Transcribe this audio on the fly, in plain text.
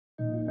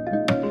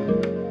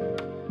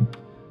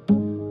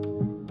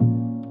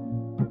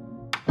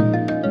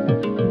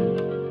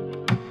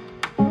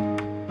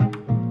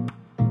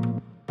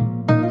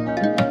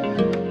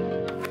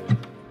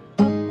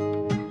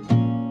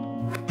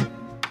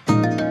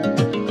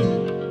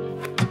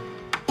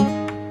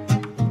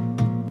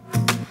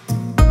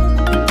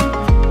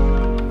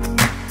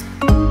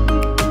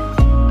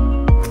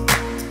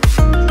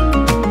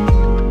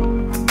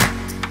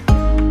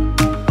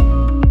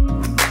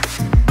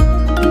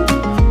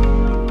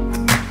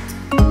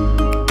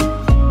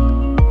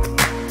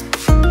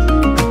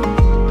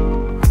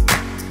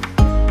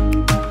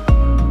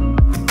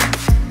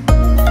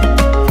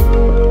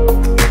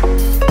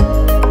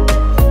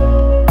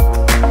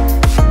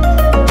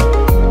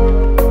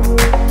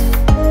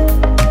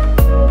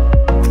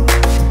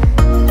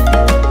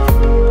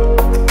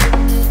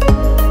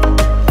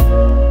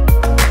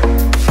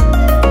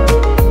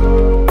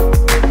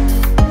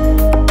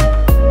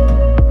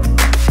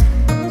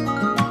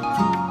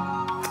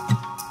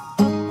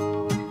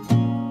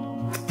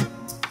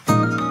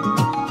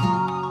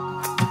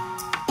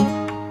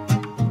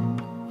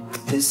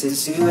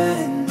This is the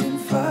end in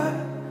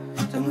fire,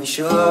 then we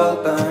shall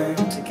all burn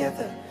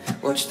together.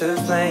 Watch the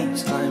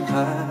flames climb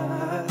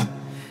high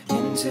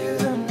into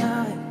the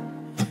night,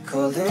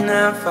 calling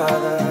out,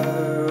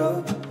 Father,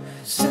 oh,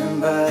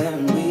 stand by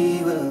and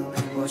we will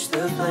watch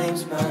the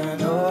flames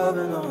burn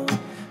over and on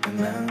the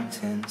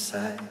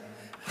mountainside.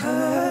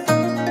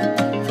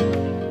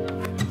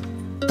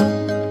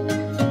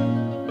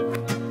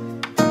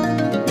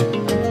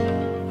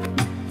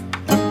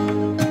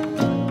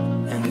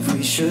 And if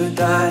we should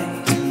die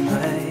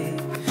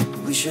tonight,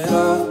 we should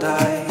all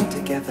die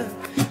together.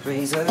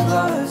 Raise a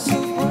glass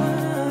of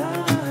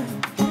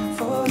wine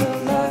for the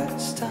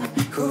last time,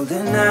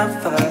 calling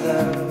out,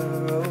 Father,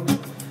 oh,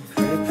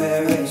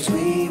 prepare as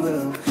we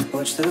will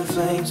watch the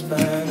flames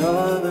burn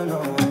over and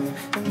on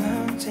the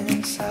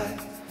mountainside.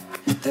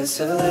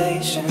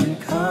 Desolation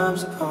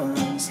comes upon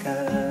the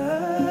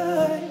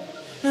sky.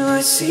 Now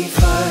I see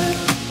fire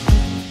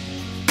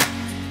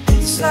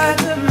inside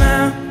the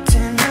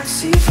mountain. I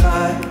see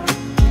fire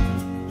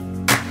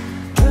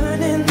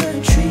burning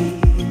the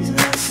trees, and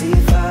I see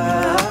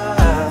fire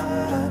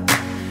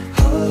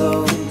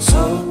hollow and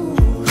soul.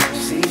 I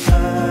see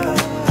fire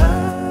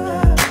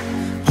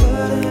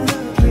blood in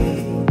the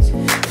breeze,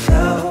 and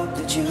I hope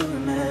that you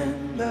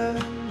remember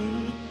me.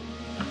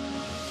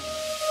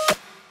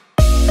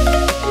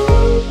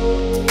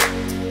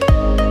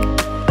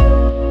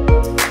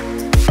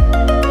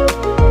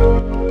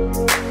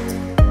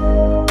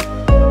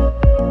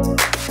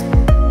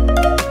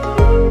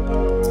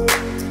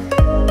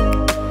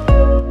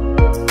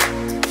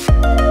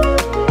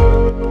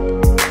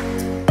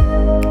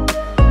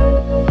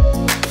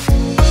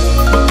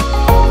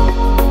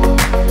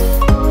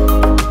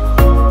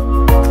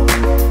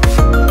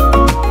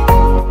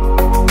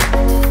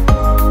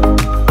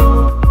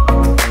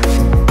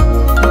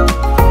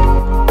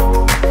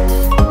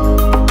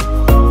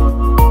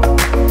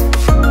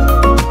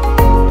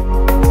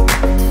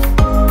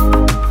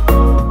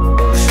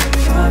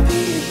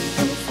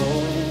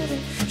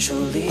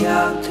 Surely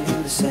I'll do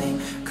the same.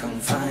 Come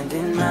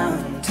finding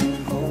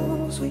mountain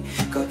holes, we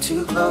got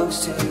too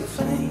close to the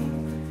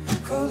flame.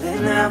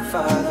 Calling out,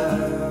 Father,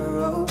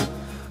 oh,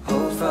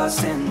 hold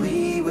fast and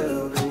we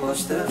will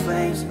watch the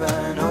flames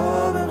burn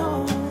over and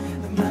on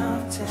the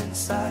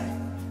mountainside.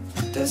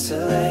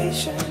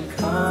 Desolation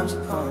comes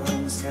upon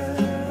the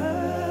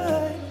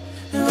sky.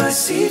 Now I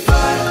see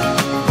fire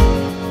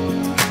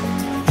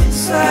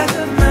inside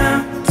the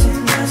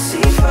mountain. I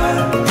see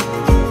fire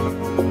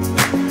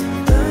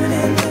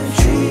burning the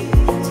trees.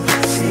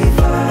 I see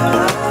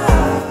fire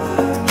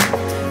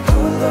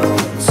hollow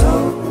and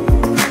soul.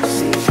 I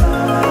see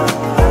fire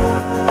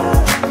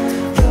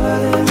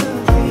blood in the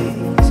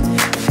breeze,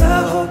 and I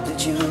hope that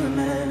you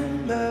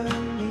remember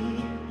me.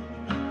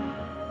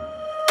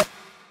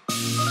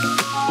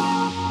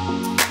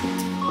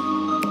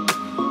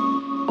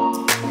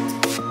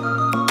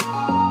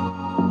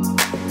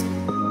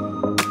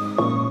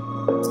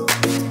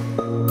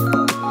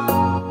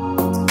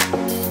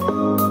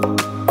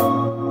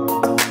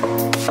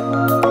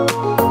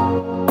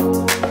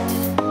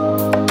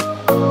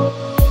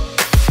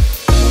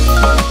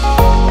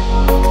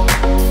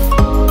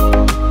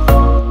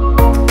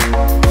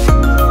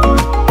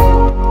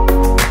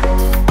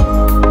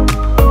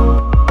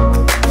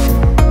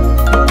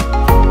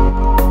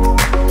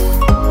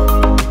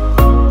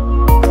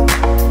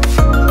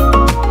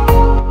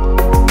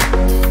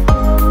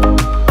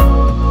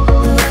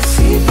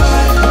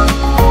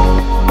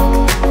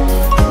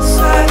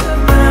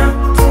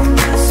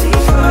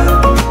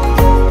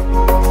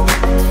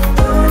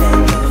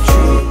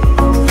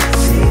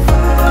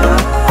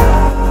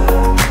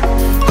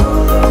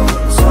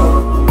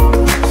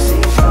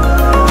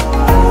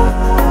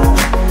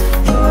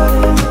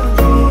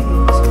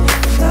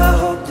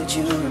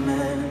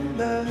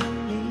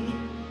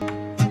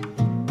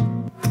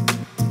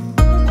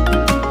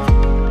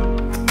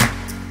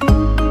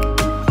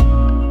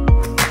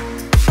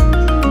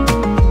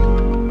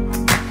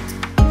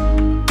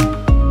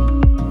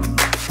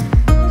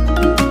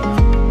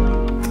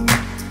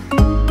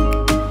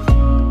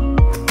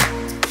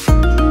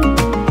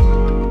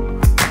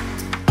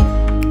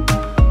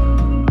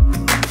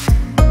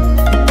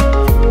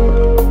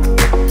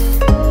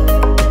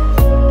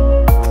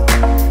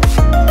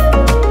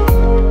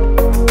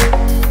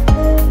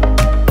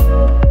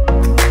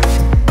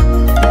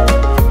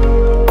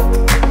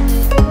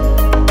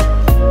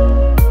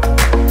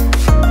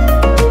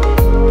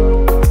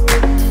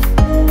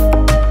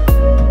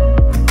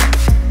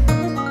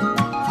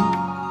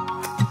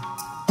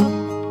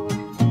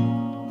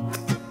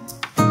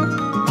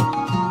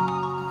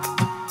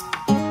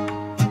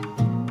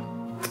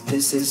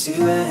 This is the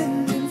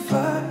end in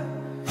fire,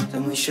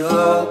 then we shall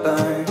all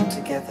burn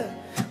together.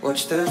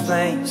 Watch the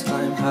flames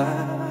climb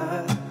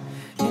high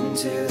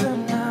into the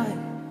night,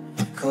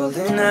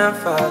 calling out,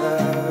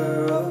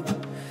 Father, oh,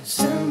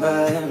 stand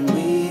by and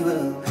we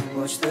will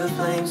watch the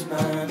flames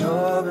burn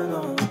over and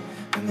on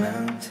the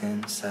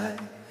mountainside.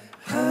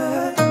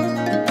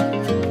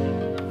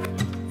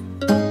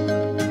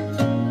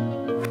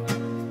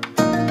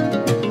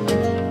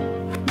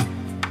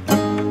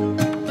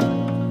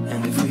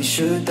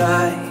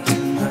 die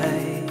in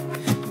May.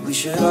 We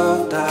should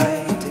all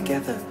die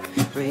together.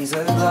 Raise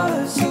a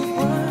glass of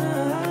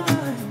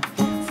wine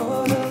for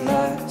the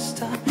last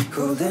time.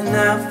 Holding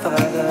out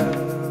by the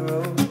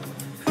road.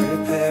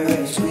 Prepare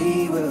as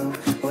we will.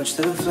 Watch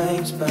the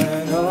flames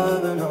burn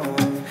over and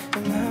on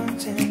the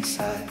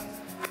mountainside.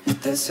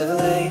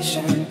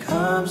 Desolation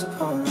comes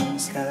upon the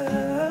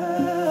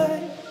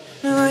sky.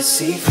 Now I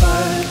see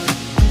fire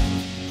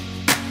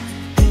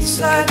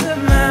inside the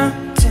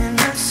mountain.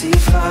 I see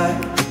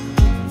fire